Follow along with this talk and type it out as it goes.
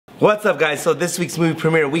What's up, guys? So this week's movie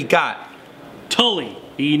premiere, we got Tully,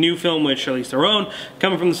 the new film with Charlize Theron,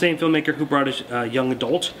 coming from the same filmmaker who brought us Young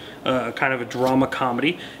Adult, kind of a drama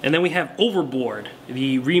comedy. And then we have Overboard,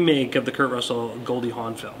 the remake of the Kurt Russell Goldie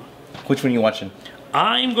Hawn film. Which one are you watching?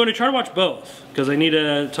 I'm going to try to watch both, because I need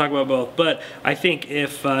to talk about both. But I think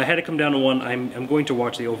if I had to come down to one, I'm going to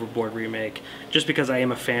watch the Overboard remake, just because I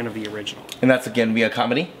am a fan of the original. And that's again via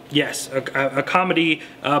comedy? Yes, a comedy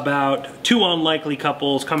about two unlikely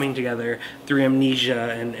couples coming together through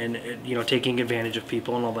amnesia and you know, taking advantage of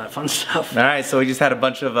people and all that fun stuff. Alright, so we just had a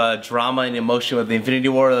bunch of drama and emotion with the Infinity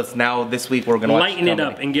War. That's now this week we're going to watch Lighten it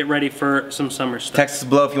up and get ready for some summer stuff. Texas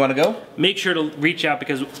below if you want to go. Make sure to reach out,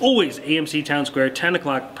 because always AMC Town Square, 10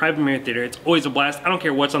 o'clock, private premiere theater. It's always a blast. I don't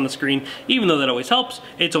care what's on the screen, even though that always helps.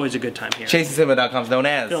 It's always a good time here. ChasingCinema.com is known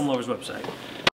as Film Lovers website.